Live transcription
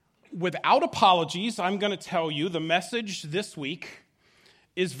without apologies, I'm going to tell you the message this week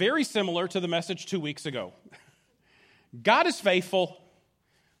is very similar to the message 2 weeks ago. God is faithful.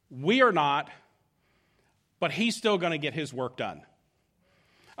 We are not, but he's still going to get his work done.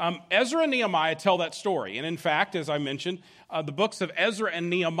 Ezra and Nehemiah tell that story. And in fact, as I mentioned, the books of Ezra and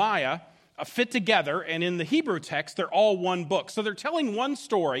Nehemiah fit together, and in the Hebrew text, they're all one book. So they're telling one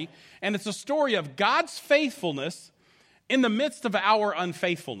story, and it's a story of God's faithfulness in the midst of our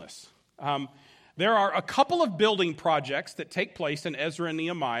unfaithfulness. There are a couple of building projects that take place in Ezra and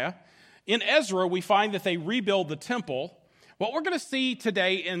Nehemiah. In Ezra, we find that they rebuild the temple. What we're going to see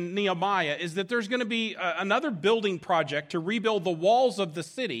today in Nehemiah is that there's going to be another building project to rebuild the walls of the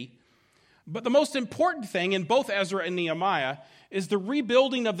city. But the most important thing in both Ezra and Nehemiah is the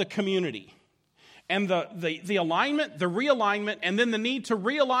rebuilding of the community. And the alignment, the realignment, and then the need to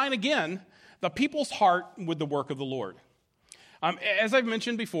realign again the people's heart with the work of the Lord. As I've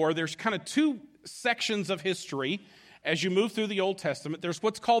mentioned before, there's kind of two sections of history as you move through the Old Testament. There's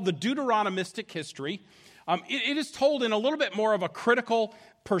what's called the Deuteronomistic history. It is told in a little bit more of a critical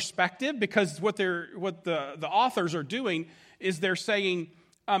perspective, because what the authors are doing is they're saying,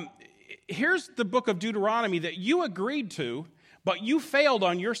 here's the book of Deuteronomy that you agreed to, but you failed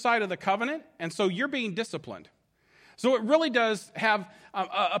on your side of the covenant, and so you're being disciplined. So it really does have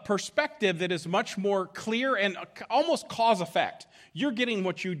a perspective that is much more clear and almost cause-effect. You're getting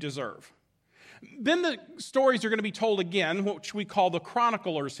what you deserve. Then the stories are going to be told again, which we call the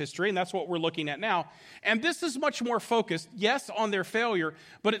chronicler's history, and that's what we're looking at now. And this is much more focused, yes, on their failure,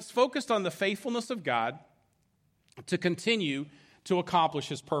 but it's focused on the faithfulness of God to continue to accomplish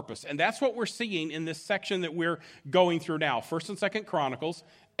his purpose. And that's what we're seeing in this section that we're going through now. 1st and 2nd Chronicles,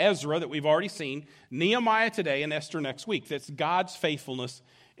 Ezra that we've already seen, Nehemiah today, and Esther next week. That's God's faithfulness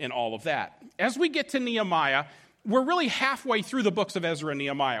in all of that. As we get to Nehemiah, we're really halfway through the books of Ezra and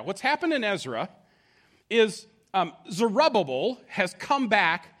Nehemiah. What's happened in Ezra is Zerubbabel has come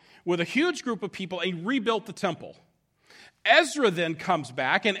back with a huge group of people and rebuilt the temple. Ezra then comes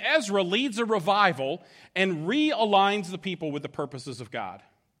back, and Ezra leads a revival and realigns the people with the purposes of God.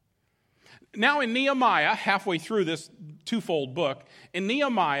 Now in Nehemiah, halfway through this twofold book, in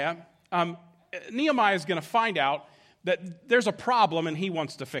Nehemiah, Nehemiah is going to find out that there's a problem and he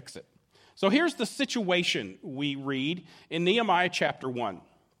wants to fix it. So here's the situation we read in Nehemiah chapter 1.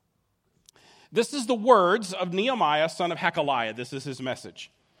 This is the words of Nehemiah, son of Hakaliah. This is his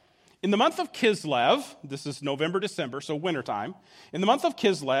message. In the month of Kislev, this is November, December, so wintertime. In the month of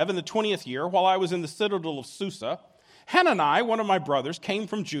Kislev, in the 20th year, while I was in the citadel of Susa, Hanani, one of my brothers, came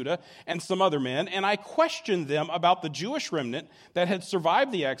from Judah and some other men, and I questioned them about the Jewish remnant that had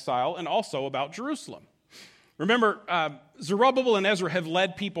survived the exile and also about Jerusalem. Remember, Zerubbabel and Ezra have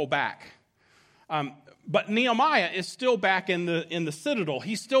led people back. But Nehemiah is still back in the citadel.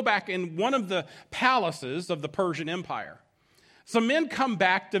 He's still back in one of the palaces of the Persian Empire. Some men come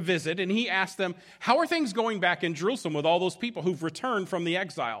back to visit, and he asks them, how are things going back in Jerusalem with all those people who've returned from the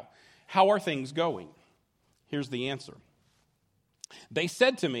exile? How are things going? Here's the answer. They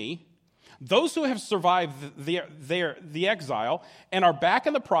said to me, those who have survived the exile and are back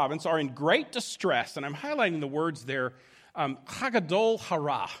in the province are in great distress. And I'm highlighting the words there, Hagadol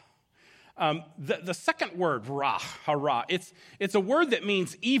hara. The second word, hara, it's a word that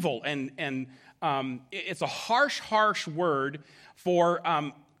means evil, and it's a harsh word for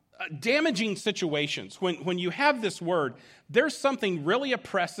damaging situations. When you have this word, there's something really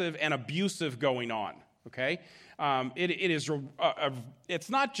oppressive and abusive going on. Okay, it's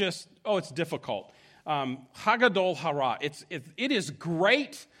not just it's difficult. Hagadol hara. It is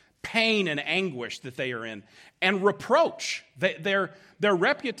great pain and anguish that they are in, and reproach. Their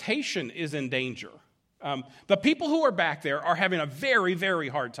reputation is in danger. The people who are back there are having a very, very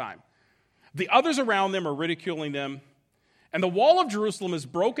hard time. The others around them are ridiculing them, and the wall of Jerusalem is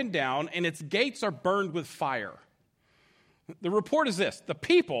broken down, and its gates are burned with fire. The report is this: the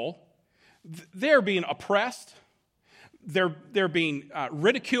people, they're being oppressed, they're being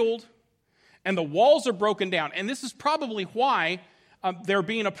ridiculed, and the walls are broken down. And this is probably why they're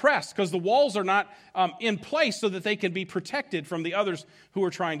being oppressed, because the walls are not in place so that they can be protected from the others who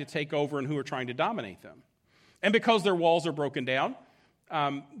are trying to take over and who are trying to dominate them. And because their walls are broken down,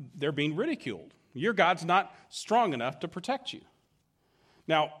 they're being ridiculed. Your God's not strong enough to protect you.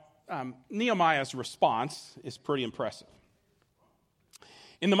 Now, Nehemiah's response is pretty impressive.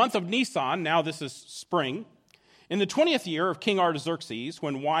 In the month of Nisan, now this is spring, in the 20th year of King Artaxerxes,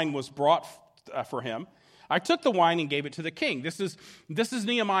 when wine was brought for him, I took the wine and gave it to the king. This is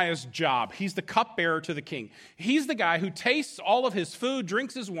Nehemiah's job. He's the cupbearer to the king. He's the guy who tastes all of his food,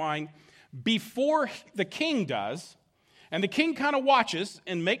 drinks his wine before the king does, And the king kind of watches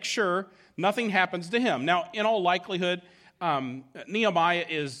and makes sure nothing happens to him. Now, in all likelihood, Nehemiah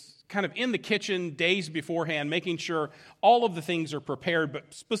is kind of in the kitchen days beforehand, making sure all of the things are prepared.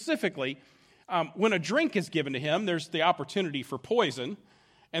 But specifically, when a drink is given to him, there's the opportunity for poison.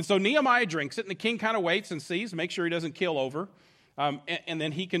 And so Nehemiah drinks it, and the king kind of waits and sees, make sure he doesn't keel over, and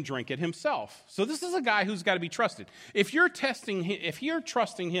then he can drink it himself. So this is a guy who's got to be trusted. If you're trusting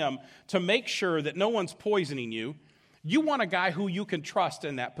him to make sure that no one's poisoning you, you want a guy who you can trust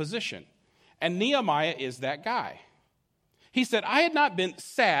in that position. And Nehemiah is that guy. He said, I had not been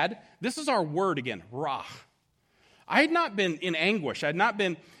sad. This is our word again, rah. I had not been in anguish. I had not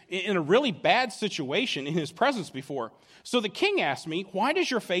been in a really bad situation in his presence before. So the king asked me, why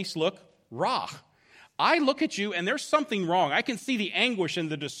does your face look rah? I look at you and there's something wrong. I can see the anguish and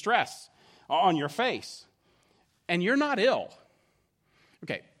the distress on your face. And you're not ill.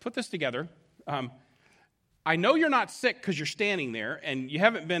 Okay, put this together. I know you're not sick because you're standing there and you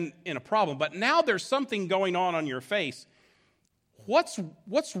haven't been in a problem, but now there's something going on your face. What's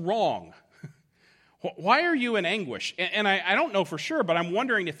wrong? Why are you in anguish? And I don't know for sure, but I'm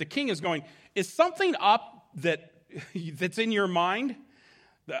wondering if the king is going, is something up that's in your mind?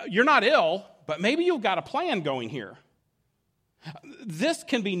 You're not ill, but maybe you've got a plan going here. This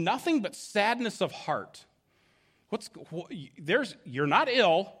can be nothing but sadness of heart. You're not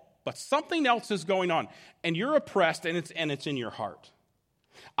ill, but something else is going on, and you're oppressed, and it's in your heart.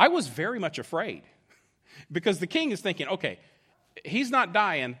 I was very much afraid because the king is thinking, okay, he's not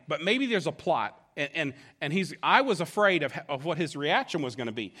dying, but maybe there's a plot. And I was afraid of what his reaction was going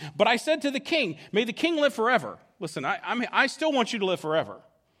to be. But I said to the king, may the king live forever. Listen, I still want you to live forever.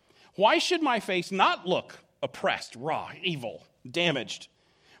 Why should my face not look oppressed, raw, evil, damaged?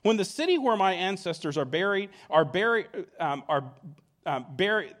 When the city where my ancestors are buried,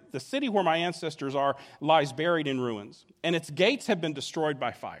 the city where my ancestors are lies buried in ruins, and its gates have been destroyed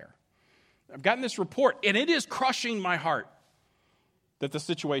by fire. I've gotten this report, and it is crushing my heart that the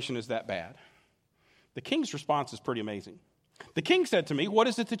situation is that bad. The king's response is pretty amazing. The king said to me, what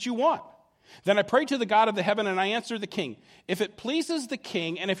is it that you want? Then I prayed to the God of the heaven, and I answered the king, if it pleases the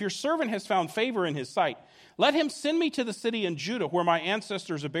king, and if your servant has found favor in his sight, let him send me to the city in Judah where my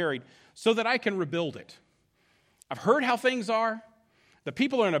ancestors are buried, so that I can rebuild it. I've heard how things are. The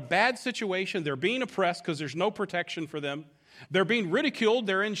people are in a bad situation. They're being oppressed because there's no protection for them. They're being ridiculed.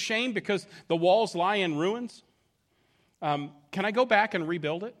 They're in shame because the walls lie in ruins. Can I go back and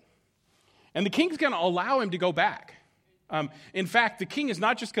rebuild it? And the king's going to allow him to go back. In fact, the king is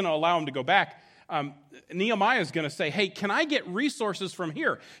not just going to allow him to go back. Nehemiah is going to say, hey, can I get resources from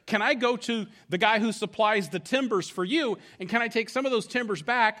here? Can I go to the guy who supplies the timbers for you? And can I take some of those timbers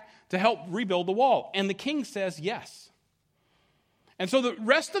back to help rebuild the wall? And the king says yes. And so the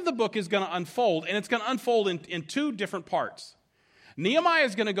rest of the book is going to unfold, and it's going to unfold in two different parts. Nehemiah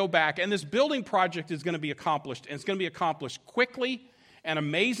is going to go back, and this building project is going to be accomplished, and it's going to be accomplished quickly and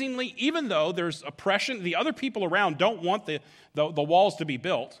amazingly, even though there's oppression. The other people around don't want the walls to be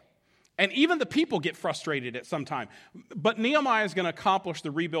built, and even the people get frustrated at some time. But Nehemiah is going to accomplish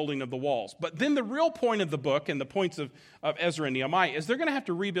the rebuilding of the walls. But then the real point of the book and the points of Ezra and Nehemiah is they're going to have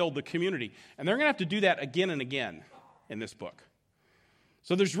to rebuild the community, and they're going to have to do that again and again in this book.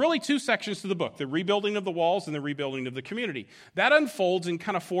 So there's really two sections to the book, the rebuilding of the walls and the rebuilding of the community. That unfolds in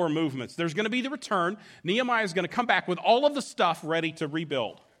kind of four movements. There's going to be the return. Nehemiah is going to come back with all of the stuff ready to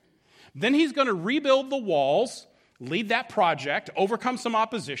rebuild. Then he's going to rebuild the walls, lead that project, overcome some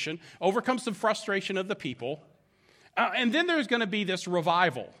opposition, overcome some frustration of the people. And then there's going to be this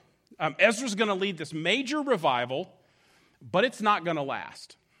revival. Ezra's going to lead this major revival, but it's not going to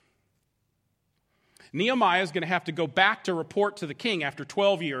last. Nehemiah is going to have to go back to report to the king after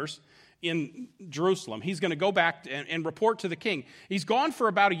 12 years in Jerusalem. He's going to go back and report to the king. He's gone for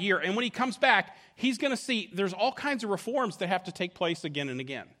about a year, and when he comes back, he's going to see there's all kinds of reforms that have to take place again and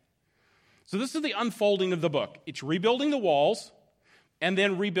again. So this is the unfolding of the book. It's rebuilding the walls and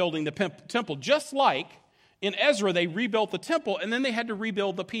then rebuilding the temple. Just like in Ezra, they rebuilt the temple, and then they had to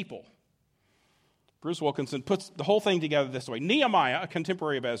rebuild the people. Bruce Wilkinson puts the whole thing together this way. Nehemiah, a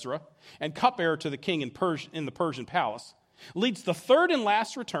contemporary of Ezra, and cupbearer to the king in the Persian palace, leads the third and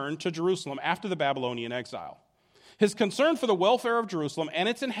last return to Jerusalem after the Babylonian exile. His concern for the welfare of Jerusalem and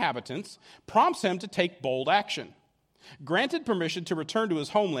its inhabitants prompts him to take bold action. Granted permission to return to his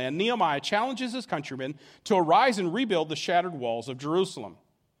homeland, Nehemiah challenges his countrymen to arise and rebuild the shattered walls of Jerusalem.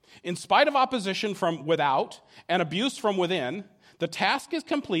 In spite of opposition from without and abuse from within, the task is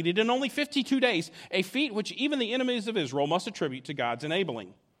completed in only 52 days, a feat which even the enemies of Israel must attribute to God's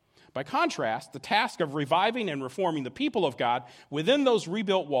enabling. By contrast, the task of reviving and reforming the people of God within those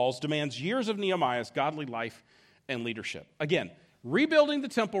rebuilt walls demands years of Nehemiah's godly life and leadership. Again, rebuilding the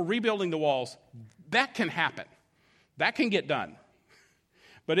temple, rebuilding the walls, that can happen. That can get done.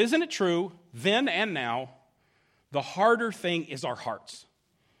 But isn't it true, then and now, the harder thing is our hearts,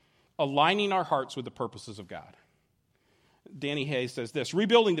 aligning our hearts with the purposes of God. Danny Hayes says this: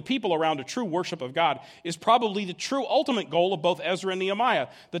 rebuilding the people around a true worship of God is probably the true ultimate goal of both Ezra and Nehemiah.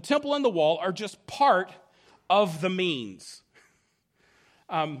 The temple and the wall are just part of the means.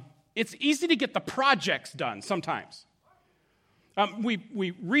 It's easy to get the projects done sometimes.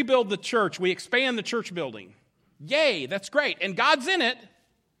 We rebuild the church, we expand the church building. Yay, that's great, and God's in it.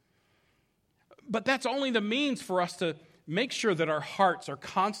 But that's only the means for us to make sure that our hearts are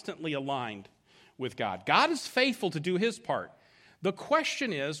constantly aligned with God. God is faithful to do his part. The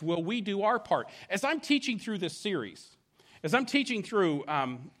question is, will we do our part? As I'm teaching through this series, as I'm teaching through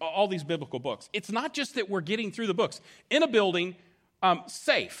all these biblical books, it's not just that we're getting through the books in a building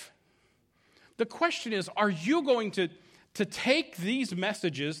safe. The question is, are you going to take these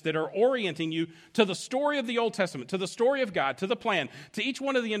messages that are orienting you to the story of the Old Testament, to the story of God, to the plan, to each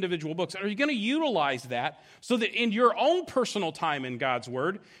one of the individual books? Are you going to utilize that so that in your own personal time in God's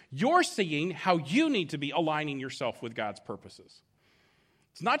Word, you're seeing how you need to be aligning yourself with God's purposes?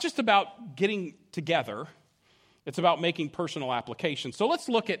 It's not just about getting together. It's about making personal application. So let's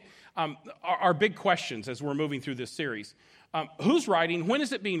look at our big questions as we're moving through this series. Who's writing? When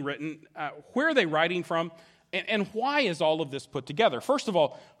is it being written? Where are they writing from? And why is all of this put together? First of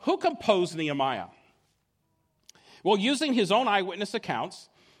all, who composed Nehemiah? Well, using his own eyewitness accounts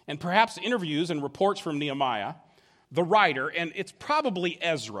and perhaps interviews and reports from Nehemiah, the writer, and it's probably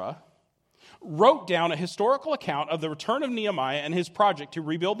Ezra, wrote down a historical account of the return of Nehemiah and his project to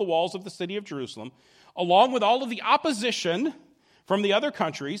rebuild the walls of the city of Jerusalem, along with all of the opposition from the other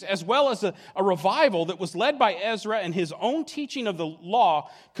countries, as well as a revival that was led by Ezra and his own teaching of the law,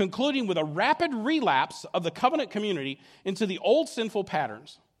 concluding with a rapid relapse of the covenant community into the old sinful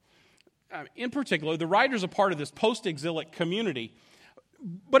patterns. In particular, the writer's a part of this post-exilic community,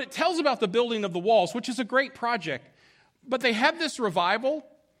 but it tells about the building of the walls, which is a great project. But they have this revival,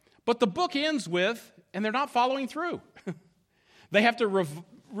 but the book ends with, and they're not following through. They have to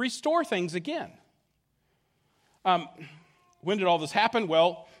restore things again. When did all this happen?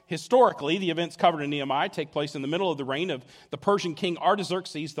 Well, historically, the events covered in Nehemiah take place in the middle of the reign of the Persian king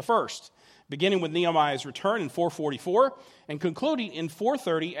Artaxerxes I, beginning with Nehemiah's return in 444 and concluding in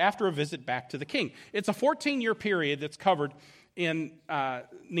 430 after a visit back to the king. It's a 14-year period that's covered in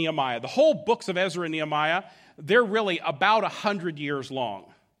Nehemiah. The whole books of Ezra and Nehemiah, they're really about 100 years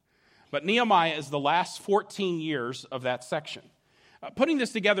long. But Nehemiah is the last 14 years of that section. Putting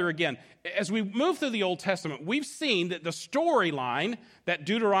this together again, as we move through the Old Testament, we've seen that the storyline, that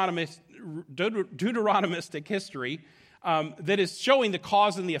Deuteronomistic history, that is showing the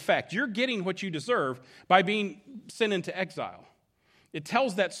cause and the effect. You're getting what you deserve by being sent into exile. It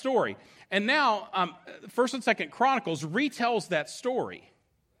tells that story. And now, 1st and 2nd Chronicles retells that story.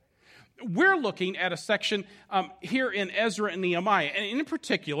 We're looking at a section here in Ezra and Nehemiah. And in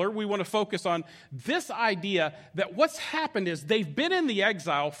particular, we want to focus on this idea that what's happened is they've been in the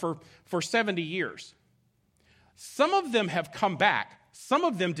exile for 70 years. Some of them have come back. Some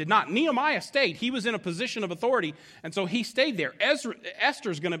of them did not. Nehemiah stayed. He was in a position of authority, and so he stayed there.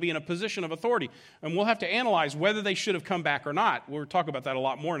 Esther's going to be in a position of authority, and we'll have to analyze whether they should have come back or not. We'll talk about that a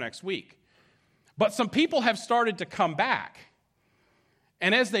lot more next week. But some people have started to come back.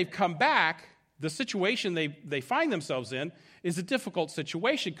 And as they've come back, the situation they find themselves in is a difficult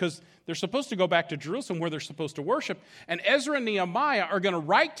situation because they're supposed to go back to Jerusalem where they're supposed to worship. And Ezra and Nehemiah are going to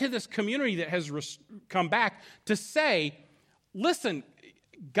write to this community that has come back to say, listen,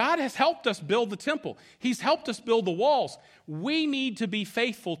 God has helped us build the temple. He's helped us build the walls. We need to be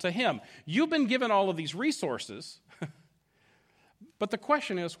faithful to him. You've been given all of these resources. But the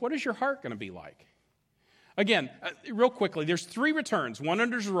question is, what is your heart going to be like? Again, real quickly, there's 3 returns, one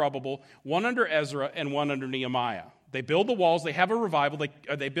under Zerubbabel, one under Ezra, and one under Nehemiah. They build the walls, they have a revival,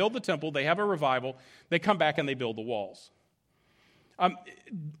 they build the temple, they have a revival, they come back and they build the walls.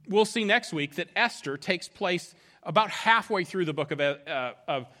 We'll see next week that Esther takes place about halfway through the book of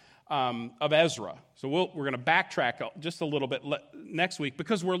Ezra. So we're going to backtrack just a little bit next week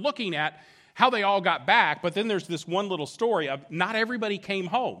because we're looking at how they all got back, but then there's this one little story of not everybody came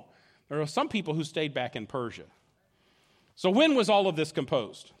home. There are some people who stayed back in Persia. So when was all of this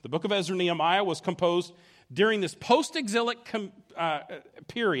composed? The book of Ezra and Nehemiah was composed during this post-exilic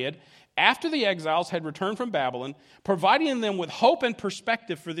period after the exiles had returned from Babylon, providing them with hope and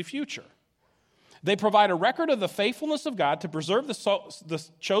perspective for the future. They provide a record of the faithfulness of God to preserve the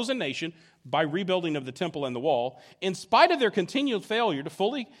chosen nation by rebuilding of the temple and the wall, in spite of their continued failure to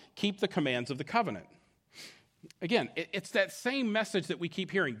fully keep the commands of the covenant. Again, it's that same message that we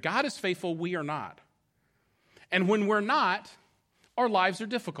keep hearing. God is faithful, we are not. And when we're not, our lives are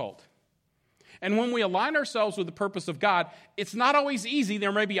difficult. And when we align ourselves with the purpose of God, it's not always easy.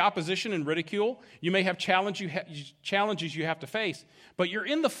 There may be opposition and ridicule. You may have challenges you have to face, but you're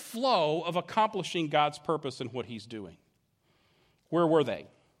in the flow of accomplishing God's purpose and what he's doing. Where were they?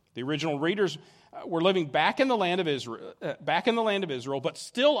 The original readers were living back in the land of Israel, but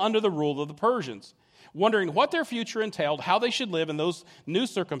still under the rule of the Persians, wondering what their future entailed, how they should live in those new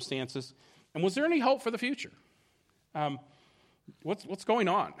circumstances, and was there any hope for the future? What's going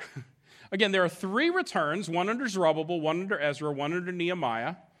on? Again, there are 3 returns, one under Zerubbabel, one under Ezra, one under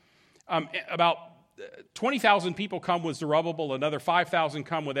Nehemiah. About 20,000 people come with Zerubbabel, another 5,000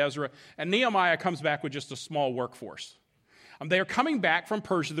 come with Ezra, and Nehemiah comes back with just a small workforce. They are coming back from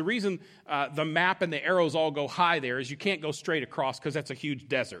Persia. The reason the map and the arrows all go high there is you can't go straight across because that's a huge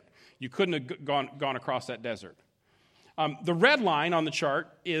desert. You couldn't have gone across that desert. The red line on the chart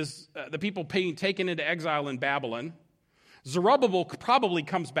is the people taken into exile in Babylon. Zerubbabel probably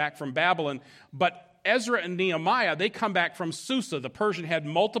comes back from Babylon, but Ezra and Nehemiah, they come back from Susa. The Persian had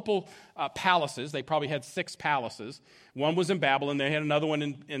multiple palaces. They probably had 6 palaces. One was in Babylon. They had another one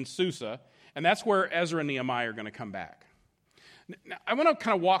in Susa. And that's where Ezra and Nehemiah are going to come back. Now, I want to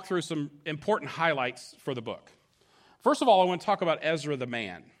kind of walk through some important highlights for the book. First of all, I want to talk about Ezra the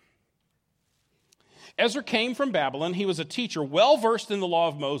man. Ezra came from Babylon. He was a teacher, well-versed in the law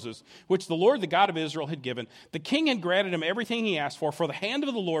of Moses, which the Lord, the God of Israel, had given. The king had granted him everything he asked for the hand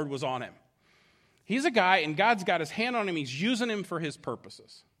of the Lord was on him. He's a guy, and God's got his hand on him. He's using him for his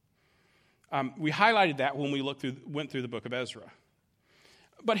purposes. We highlighted that when we went through the book of Ezra.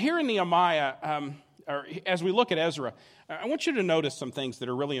 But here in Nehemiah, or as we look at Ezra, I want you to notice some things that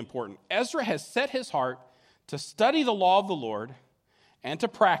are really important. Ezra has set his heart to study the law of the Lord and to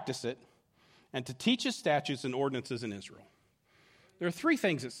practice it, and to teach his statutes and ordinances in Israel. There are 3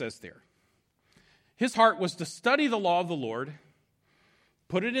 things it says there. His heart was to study the law of the Lord,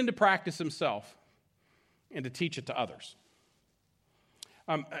 put it into practice himself, and to teach it to others.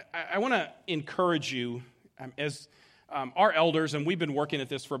 I want to encourage you as our elders, and we've been working at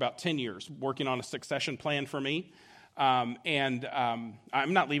this for about 10 years, working on a succession plan for me. And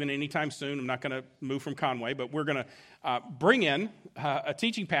I'm not leaving anytime soon. I'm not going to move from Conway, but we're going to bring in a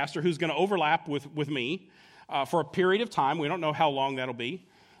teaching pastor who's going to overlap with me for a period of time. We don't know how long that'll be.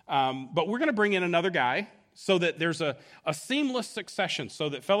 But we're going to bring in another guy so that there's a seamless succession so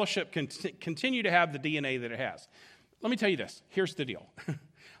that fellowship can continue to have the DNA that it has. Let me tell you this. Here's the deal.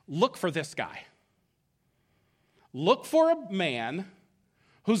 Look for this guy. Look for a man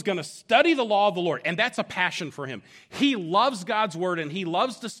who's going to study the law of the Lord, and that's a passion for him. He loves God's word, and he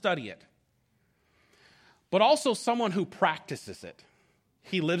loves to study it. But also someone who practices it.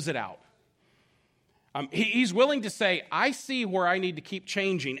 He lives it out. He's willing to say, I see where I need to keep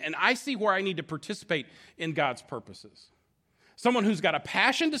changing, and I see where I need to participate in God's purposes. Someone who's got a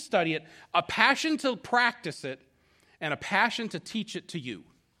passion to study it, a passion to practice it, and a passion to teach it to you.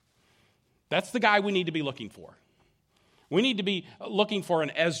 That's the guy we need to be looking for. We need to be looking for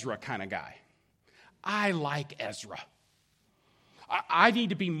an Ezra kind of guy. I like Ezra. I need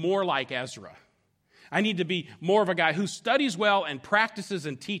to be more like Ezra. I need to be more of a guy who studies well and practices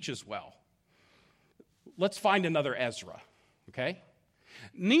and teaches well. Let's find another Ezra, okay?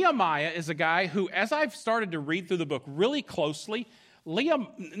 Nehemiah is a guy who, as I've started to read through the book really closely,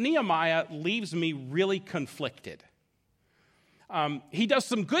 Nehemiah leaves me really conflicted. He does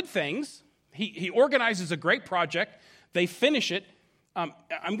some good things. He organizes a great project. They finish it. I'm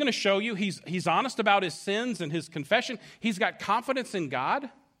going to show you he's honest about his sins and his confession. He's got confidence in God.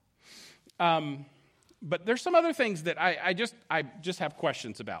 But there's some other things that I just have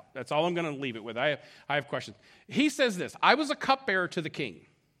questions about. That's all I'm going to leave it with. I have questions. He says this, I was a cupbearer to the king.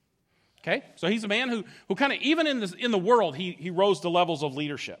 Okay? So he's a man who kind of, even in the world, he rose to levels of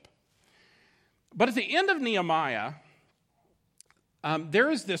leadership. But at the end of Nehemiah, there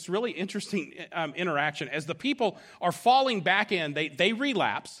is this really interesting interaction. As the people are falling back in, they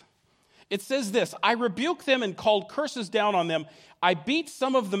relapse. It says this, I rebuked them and called curses down on them. I beat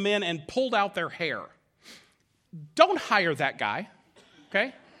some of the men and pulled out their hair. Don't hire that guy,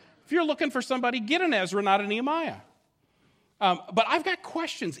 okay? If you're looking for somebody, get an Ezra, not a Nehemiah. But I've got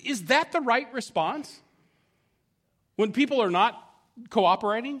questions. Is that the right response? When people are not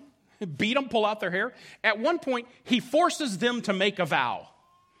cooperating? Beat them, pull out their hair? At one point, he forces them to make a vow.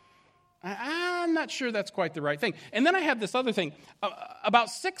 I'm not sure that's quite the right thing. And then I have this other thing. About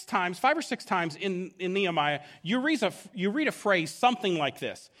 5 or 6 times in Nehemiah, you read a phrase something like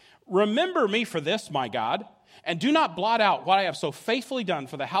this. Remember me for this, my God, and do not blot out what I have so faithfully done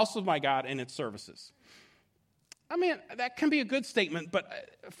for the house of my God and its services. I mean, that can be a good statement, but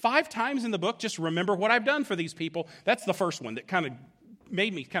 5 times in the book, just remember what I've done for these people. That's the first one that kind of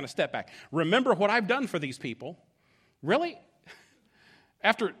made me kind of step back. Remember what I've done for these people. Really?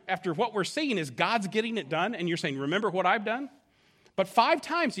 After what we're seeing is God's getting it done, and you're saying, remember what I've done? But 5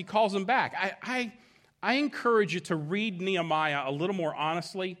 times he calls them back. I encourage you to read Nehemiah a little more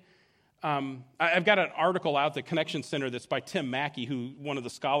honestly. I've got an article out at the Connection Center that's by Tim Mackey, one of the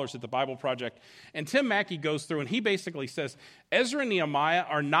scholars at the Bible Project. And Tim Mackey goes through and he basically says, Ezra and Nehemiah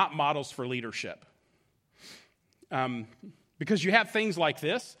are not models for leadership. Because you have things like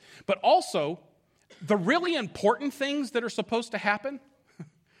this, but also the really important things that are supposed to happen,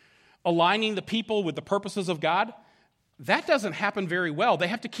 aligning the people with the purposes of God, that doesn't happen very well. They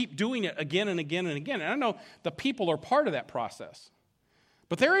have to keep doing it again and again and again. And I know the people are part of that process.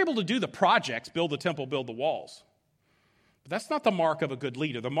 But they're able to do the projects, build the temple, build the walls. But that's not the mark of a good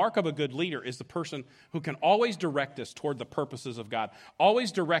leader. The mark of a good leader is the person who can always direct us toward the purposes of God.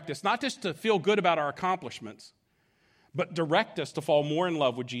 Always direct us, not just to feel good about our accomplishments, but direct us to fall more in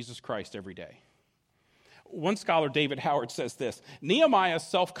love with Jesus Christ every day. One scholar, David Howard, says this: Nehemiah's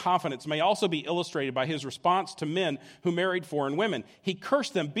self-confidence may also be illustrated by his response to men who married foreign women. He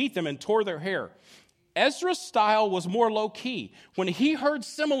cursed them, beat them, and tore their hair. Ezra's style was more low-key. When he heard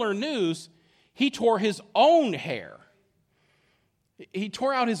similar news, he tore his own hair. He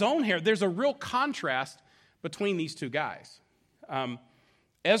tore out his own hair. There's a real contrast between these two guys.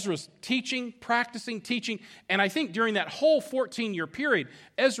 Ezra's teaching, practicing, teaching, and I think during that whole 14-year period,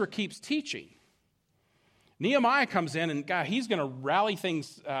 Ezra keeps teaching. Nehemiah comes in, and God, he's going to rally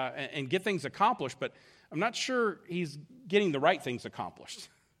things and get things accomplished, but I'm not sure he's getting the right things accomplished.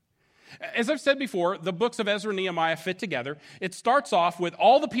 As I've said before, the books of Ezra and Nehemiah fit together. It starts off with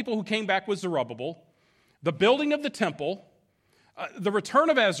all the people who came back with Zerubbabel, the building of the temple, the return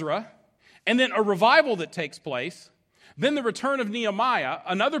of Ezra, and then a revival that takes place, then the return of Nehemiah,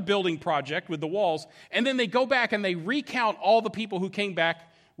 another building project with the walls, and then they go back and they recount all the people who came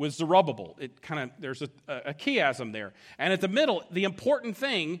back with Zerubbabel. There's a chiasm there. And at the middle, the important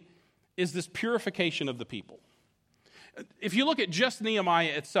thing is this purification of the people. If you look at just Nehemiah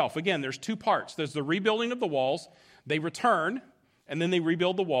itself, again, there's 2 parts. There's the rebuilding of the walls. They return, and then they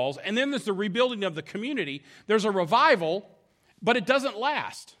rebuild the walls. And then there's the rebuilding of the community. There's a revival, but it doesn't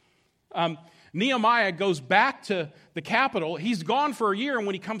last. Nehemiah goes back to the capital. He's gone for a year, and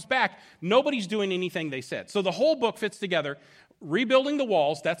when he comes back, nobody's doing anything they said. So the whole book fits together. Rebuilding the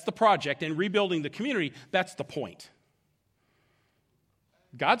walls, that's the project, and rebuilding the community, that's the point.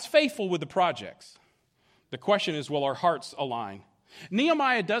 God's faithful with the projects. The question is, will our hearts align?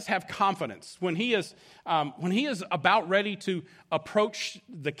 Nehemiah does have confidence. When he is about ready to approach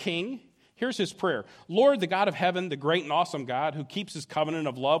the king, here's his prayer. Lord, the God of heaven, the great and awesome God who keeps his covenant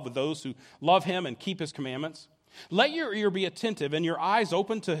of love with those who love him and keep his commandments, let your ear be attentive and your eyes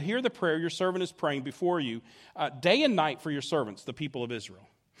open to hear the prayer your servant is praying before you day and night for your servants, the people of Israel.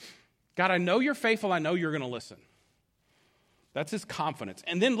 God, I know you're faithful. I know you're going to listen. That's his confidence.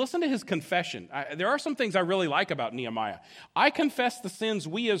 And then listen to his confession. There are some things I really like about Nehemiah. I confess the sins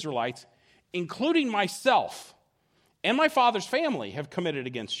we Israelites, including myself and my father's family, have committed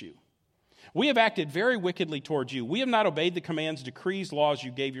against you. We have acted very wickedly towards you. We have not obeyed the commands, decrees, laws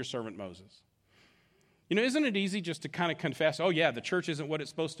you gave your servant Moses. You know, isn't it easy just to kind of confess, oh yeah, the church isn't what it's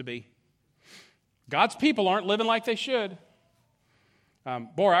supposed to be. God's people aren't living like they should.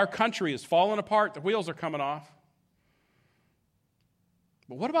 Boy, our country is falling apart. The wheels are coming off.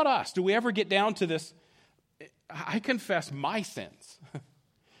 But what about us? Do we ever get down to this, I confess my sins,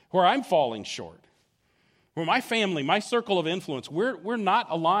 where I'm falling short, where my family, my circle of influence, we're not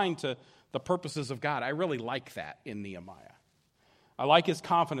aligned to the purposes of God. I really like that in Nehemiah. I like his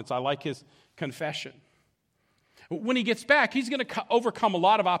confidence. I like his confession. When he gets back, he's going to overcome a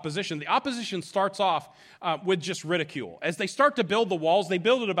lot of opposition. The opposition starts off with just ridicule. As they start to build the walls, they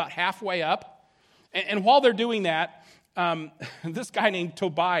build it about halfway up. And while they're doing that, this guy named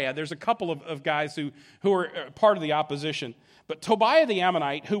Tobiah, there's a couple of guys who are part of the opposition. But Tobiah the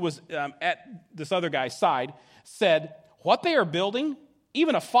Ammonite, who was at this other guy's side, said, what they are building,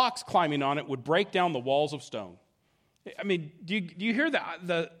 even a fox climbing on it would break down the walls of stone. I mean, do you hear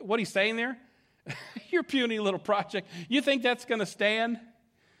what he's saying there? Your puny little project. You think that's going to stand?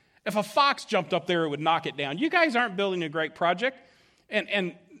 If a fox jumped up there, it would knock it down. You guys aren't building a great project.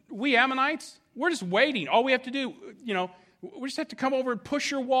 And we Ammonites, we're just waiting. All we have to do, we just have to come over and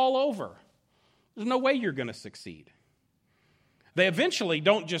push your wall over. There's no way you're going to succeed. They eventually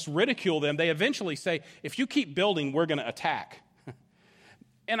don't just ridicule them. They eventually say, if you keep building, we're going to attack.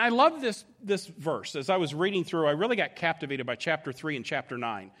 And I love this verse. As I was reading through, I really got captivated by chapter 3 and chapter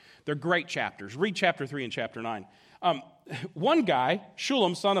 9. They're great chapters. Read chapter 3 and chapter 9. One guy,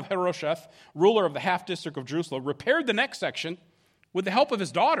 Shulem, son of Harosheth, ruler of the half-district of Jerusalem, repaired the next section with the help of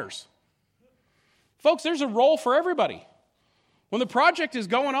his daughters. Folks, there's a role for everybody. When the project is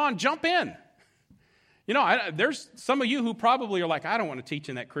going on, jump in. You know, there's some of you who probably are like, I don't want to teach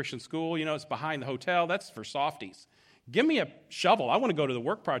in that Christian school. You know, it's behind the hotel. That's for softies. Give me a shovel. I want to go to the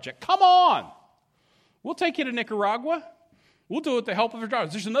work project. Come on. We'll take you to Nicaragua. We'll do it with the help of our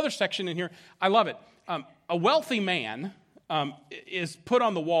daughters. There's another section in here. I love it. A wealthy man is put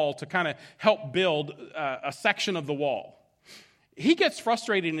on the wall to kind of help build a section of the wall. He gets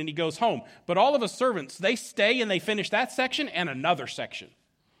frustrated and he goes home. But all of his servants, they stay and they finish that section and another section.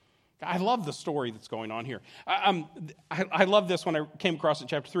 I love the story that's going on here. I love this when I came across it in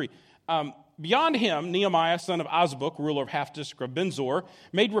chapter 3. Beyond him, Nehemiah, son of Azbuk, ruler of half-district of Benzor,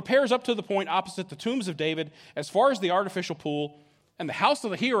 made repairs up to the point opposite the tombs of David, as far as the artificial pool and the house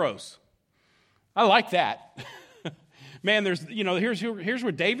of the heroes. I like that. Man, here's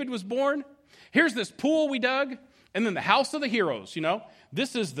where David was born. Here's this pool we dug, and then the house of the heroes, you know.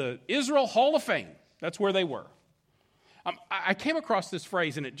 This is the Israel Hall of Fame. That's where they were. I came across this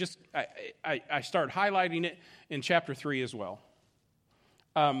phrase, and I started highlighting it in chapter 3 as well.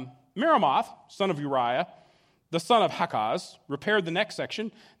 Meremoth, son of Uriah, the son of Hakaz, repaired the next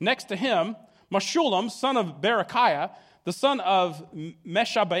section. Next to him, Meshullam, son of Berechiah, the son of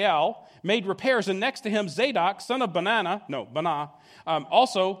Meshabael, made repairs. And next to him, Zadok, son of Banah,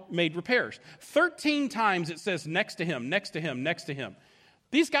 also made repairs. 13 times it says next to him, next to him, next to him.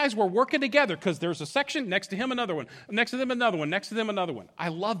 These guys were working together because there's a section, next to him another one, next to them another one, next to them another one. I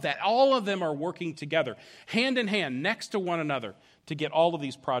love that. All of them are working together, hand in hand, next to one another, to get all of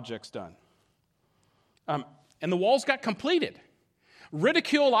these projects done. And the walls got completed.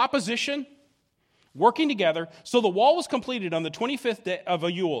 Ridicule, opposition, working together. So the wall was completed on the 25th day of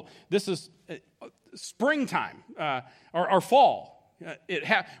Elul. This is springtime or fall.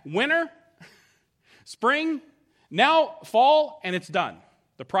 Winter, spring, now fall, and it's done.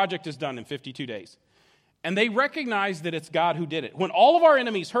 The project is done in 52 days. And they recognize that it's God who did it. When all of our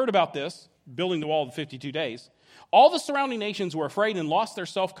enemies heard about this, building the wall in 52 days, all the surrounding nations were afraid and lost their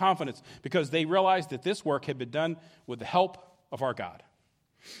self-confidence because they realized that this work had been done with the help of our God.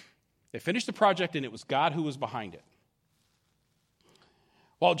 They finished the project, and it was God who was behind it.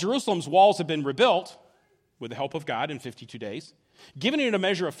 While Jerusalem's walls had been rebuilt with the help of God in 52 days, giving it a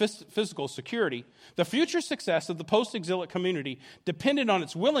measure of physical security, the future success of the post-exilic community depended on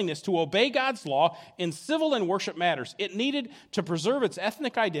its willingness to obey God's law in civil and worship matters. It needed to preserve its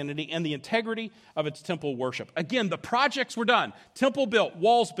ethnic identity and the integrity of its temple worship. Again, the projects were done. Temple built,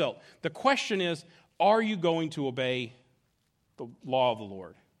 walls built. The question is, are you going to obey the law of the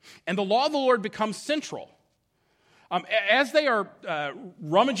Lord? And the law of the Lord becomes central. As they are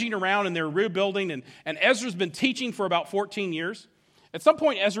rummaging around and they're rebuilding, and Ezra's been teaching for about 14 years, at some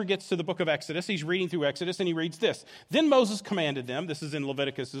point Ezra gets to the book of Exodus. He's reading through Exodus, and he reads this. Then Moses commanded them, this is in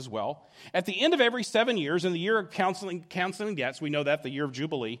Leviticus as well, at the end of every 7 years, in the year of counseling gets, we know that, the year of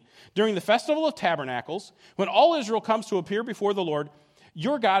Jubilee, during the festival of tabernacles, when all Israel comes to appear before the Lord,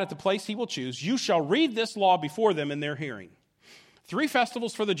 your God at the place he will choose, you shall read this law before them in their hearing. 3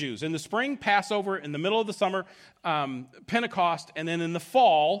 festivals for the Jews. In the spring, Passover. In the middle of the summer, Pentecost. And then in the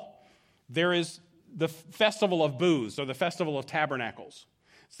fall, there is the festival of booths, or the festival of tabernacles.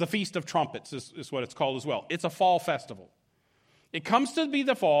 It's the Feast of Trumpets is what it's called as well. It's a fall festival. It comes to be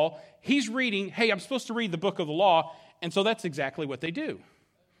the fall. He's reading, hey, I'm supposed to read the book of the law. And so that's exactly what they do.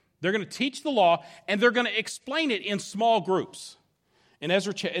 They're going to teach the law, and they're going to explain it in small groups. In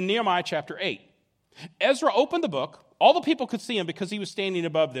Nehemiah chapter 8. Ezra opened the book. All the people could see him because he was standing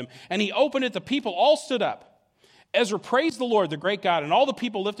above them. And he opened it. The people all stood up. Ezra praised the Lord, the great God, and all the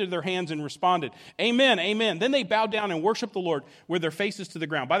people lifted their hands and responded, Amen, amen. Then they bowed down and worshiped the Lord with their faces to the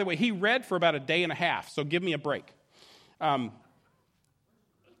ground. By the way, he read for about a day and a half, so give me a break. The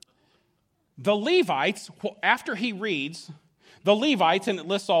Levites, after he reads, the Levites, and it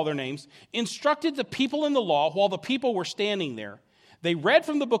lists all their names, instructed the people in the law while the people were standing there. They read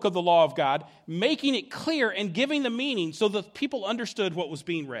from the book of the law of God, making it clear and giving the meaning so that people understood what was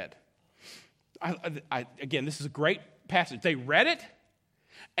being read. Again, this is a great passage. They read it,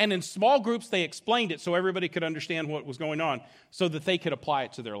 and in small groups they explained it so everybody could understand what was going on so that they could apply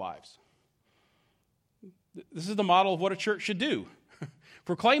it to their lives. This is the model of what a church should do.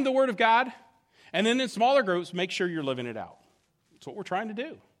 Proclaim the word of God, and then in smaller groups, make sure you're living it out. That's what we're trying to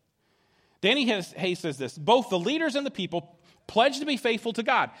do. Danny Hayes says this, both the leaders and the people pledge to be faithful to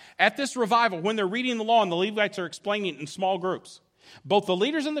God. At this revival, when they're reading the law and the Levites are explaining it in small groups, Both the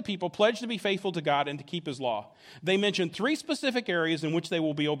leaders and the people pledged to be faithful to God and to keep his law. They mentioned 3 specific areas in which they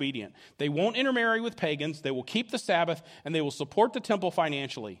will be obedient. They won't intermarry with pagans, they will keep the Sabbath, and they will support the temple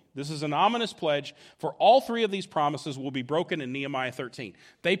financially. This is an ominous pledge, for all 3 of these promises will be broken in Nehemiah 13.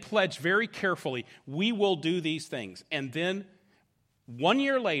 They pledged very carefully, we will do these things. And then 1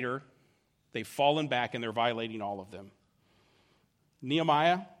 year later, they've fallen back and they're violating all of them.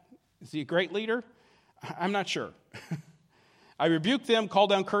 Nehemiah, is he a great leader? I'm not sure. I rebuked them, called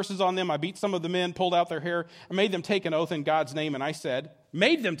down curses on them. I beat some of the men, pulled out their hair. I made them take an oath in God's name. And I said,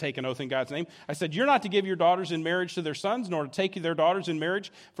 made them take an oath in God's name. I said, you're not to give your daughters in marriage to their sons, nor to take their daughters in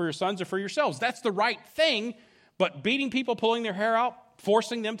marriage for your sons or for yourselves. That's the right thing. But beating people, pulling their hair out,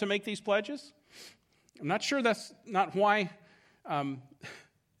 forcing them to make these pledges, I'm not sure that's not why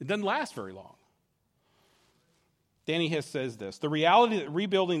it doesn't last very long. Danny Hiss says this, the reality that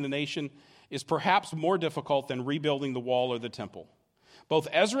rebuilding the nation is perhaps more difficult than rebuilding the wall or the temple. Both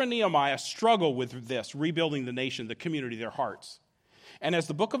Ezra and Nehemiah struggle with this, rebuilding the nation, the community, their hearts. And as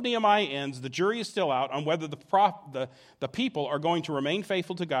the book of Nehemiah ends, the jury is still out on whether the people are going to remain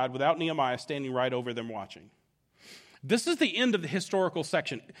faithful to God without Nehemiah standing right over them watching. This is the end of the historical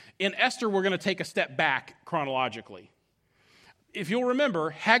section. In Esther, we're going to take a step back chronologically. If you'll remember,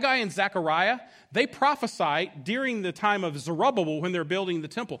 Haggai and Zechariah, they prophesy during the time of Zerubbabel when they're building the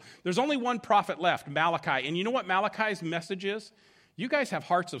temple. There's only one prophet left, Malachi. And you know what Malachi's message is? You guys have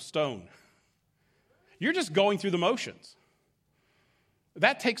hearts of stone. You're just going through the motions.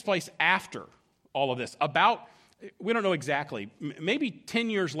 That takes place after all of this. We don't know exactly, maybe 10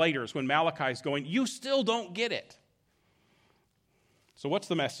 years later is when Malachi's going, you still don't get it. So what's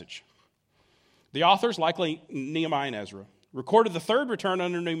the message? The authors, likely Nehemiah and Ezra, recorded the 3rd return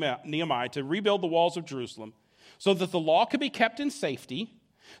under Nehemiah to rebuild the walls of Jerusalem so that the law could be kept in safety,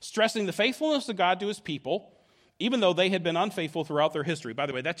 stressing the faithfulness of God to his people, even though they had been unfaithful throughout their history. By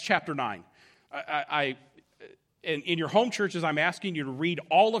the way, that's chapter 9. In your home churches, I'm asking you to read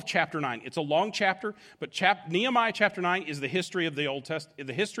all of chapter 9. It's a long chapter, but Nehemiah chapter 9 is the history of the Old Testament,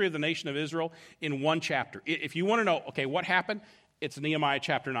 the history of the nation of Israel in one chapter. If you want to know, okay, what happened? It's Nehemiah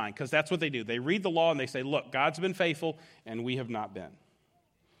chapter 9, because that's what they do. They read the law and they say, look, God's been faithful and we have not been.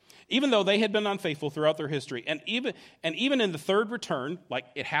 Even though they had been unfaithful throughout their history, and even in the 3rd return, like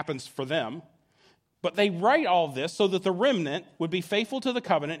it happens for them, but they write all this so that the remnant would be faithful to the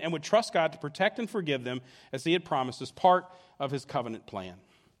covenant and would trust God to protect and forgive them as he had promised as part of his covenant plan.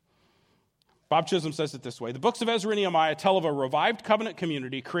 Bob Chisholm says it this way, the books of Ezra and Nehemiah tell of a revived covenant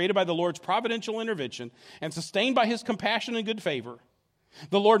community created by the Lord's providential intervention and sustained by his compassion and good favor.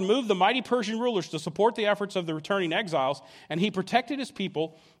 The Lord moved the mighty Persian rulers to support the efforts of the returning exiles, and he protected his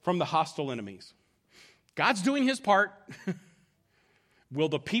people from the hostile enemies. God's doing his part. Will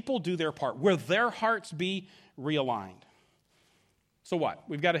the people do their part? Will their hearts be realigned? So what?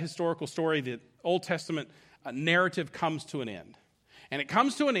 We've got a historical story. The Old Testament narrative comes to an end. And it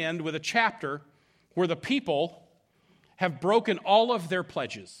comes to an end with a chapter where the people have broken all of their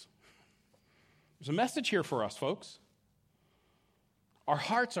pledges. There's a message here for us, folks. Our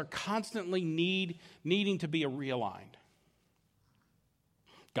hearts are constantly needing to be realigned.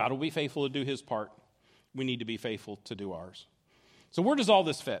 God will be faithful to do his part. We need to be faithful to do ours. So where does all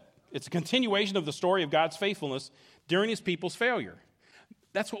this fit? It's a continuation of the story of God's faithfulness during his people's failure.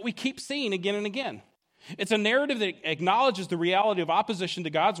 That's what we keep seeing again and again. It's a narrative that acknowledges the reality of opposition to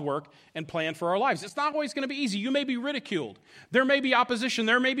God's work and plan for our lives. It's not always going to be easy. You may be ridiculed. There may be opposition.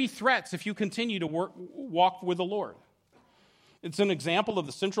 There may be threats if you continue to walk with the Lord. It's an example of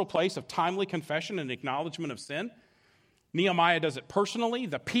the central place of timely confession and acknowledgement of sin. Nehemiah does it personally.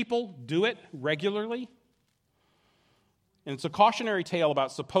 The people do it regularly. And it's a cautionary tale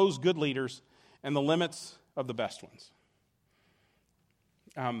about supposed good leaders and the limits of the best ones.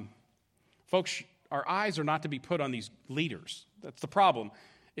 Folks, our eyes are not to be put on these leaders. That's the problem.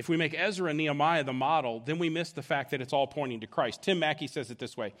 If we make Ezra and Nehemiah the model, then we miss the fact that it's all pointing to Christ. Tim Mackey says it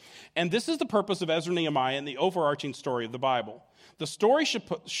this way, and this is the purpose of Ezra and Nehemiah and the overarching story of the Bible. The story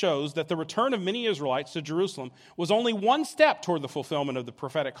shows that the return of many Israelites to Jerusalem was only one step toward the fulfillment of the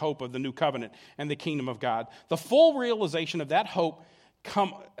prophetic hope of the new covenant and the kingdom of God. The full realization of that hope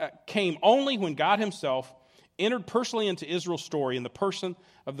came only when God himself entered personally into Israel's story in the person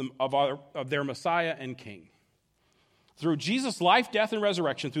of their Messiah and King. Through Jesus' life, death, and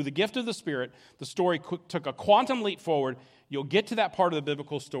resurrection, through the gift of the Spirit, the story took a quantum leap forward. You'll get to that part of the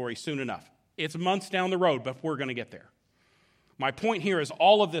biblical story soon enough. It's months down the road, but we're going to get there. My point here is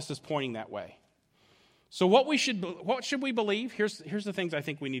all of this is pointing that way. So what should we believe? Here's the things I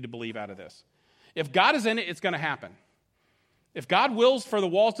think we need to believe out of this. If God is in it, it's going to happen. If God wills for the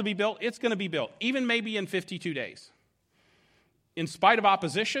walls to be built, it's going to be built, even maybe in 52 days. in spite of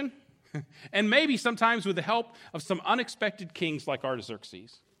opposition, and maybe sometimes with the help of some unexpected kings like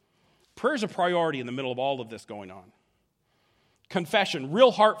Artaxerxes. Prayer is a priority in the middle of all of this going on. Confession,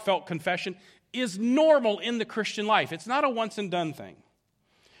 real heartfelt confession, is normal in the Christian life. It's not a once and done thing.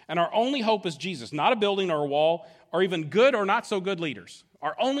 And our only hope is Jesus, not a building or a wall, or even good or not so good leaders.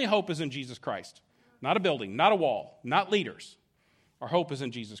 Our only hope is in Jesus Christ. Not a building, not a wall, not leaders. Our hope is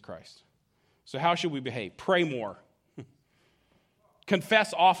in Jesus Christ. So how should we behave? Pray more.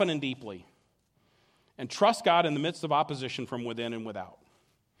 Confess often and deeply. And trust God in the midst of opposition from within and without.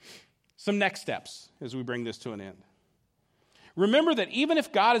 Some next steps as we bring this to an end. Remember that even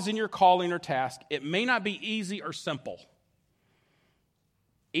if God is in your calling or task, it may not be easy or simple.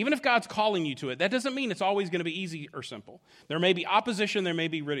 Even if God's calling you to it, that doesn't mean it's always going to be easy or simple. There may be opposition, there may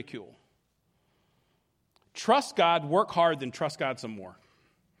be ridicule. Trust God, work hard, then trust God some more.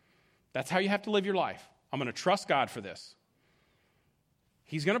 That's how you have to live your life. I'm going to trust God for this.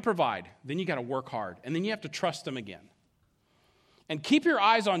 He's going to provide. Then you got to work hard. And then you have to trust Him again. And keep your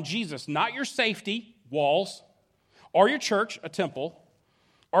eyes on Jesus, not your safety, walls, or your church, a temple,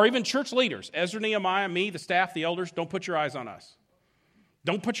 or even church leaders. Ezra, Nehemiah, me, the staff, the elders, don't put your eyes on us.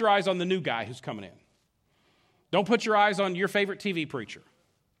 Don't put your eyes on the new guy who's coming in. Don't put your eyes on your favorite TV preacher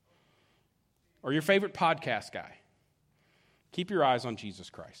or your favorite podcast guy. Keep your eyes on Jesus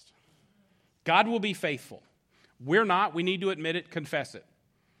Christ. God will be faithful. We're not. We need to admit it, confess it.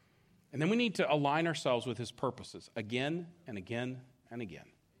 And then we need to align ourselves with His purposes again and again and again.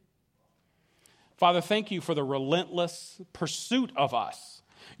 Father, thank you for the relentless pursuit of us,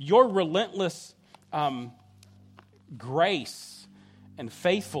 your relentless grace and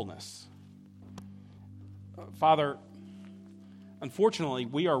faithfulness. Father, unfortunately,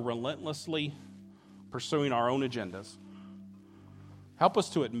 we are relentlessly pursuing our own agendas. Help us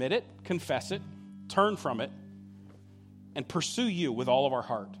to admit it, confess it, turn from it, and pursue you with all of our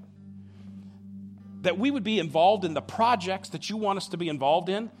heart. That we would be involved in the projects that you want us to be involved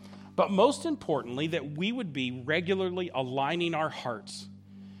in, but most importantly, that we would be regularly aligning our hearts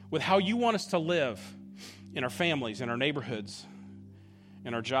with how you want us to live in our families, in our neighborhoods,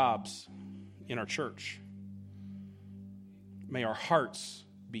 in our jobs, in our church. May our hearts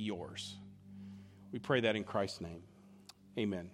be yours. We pray that in Christ's name. Amen.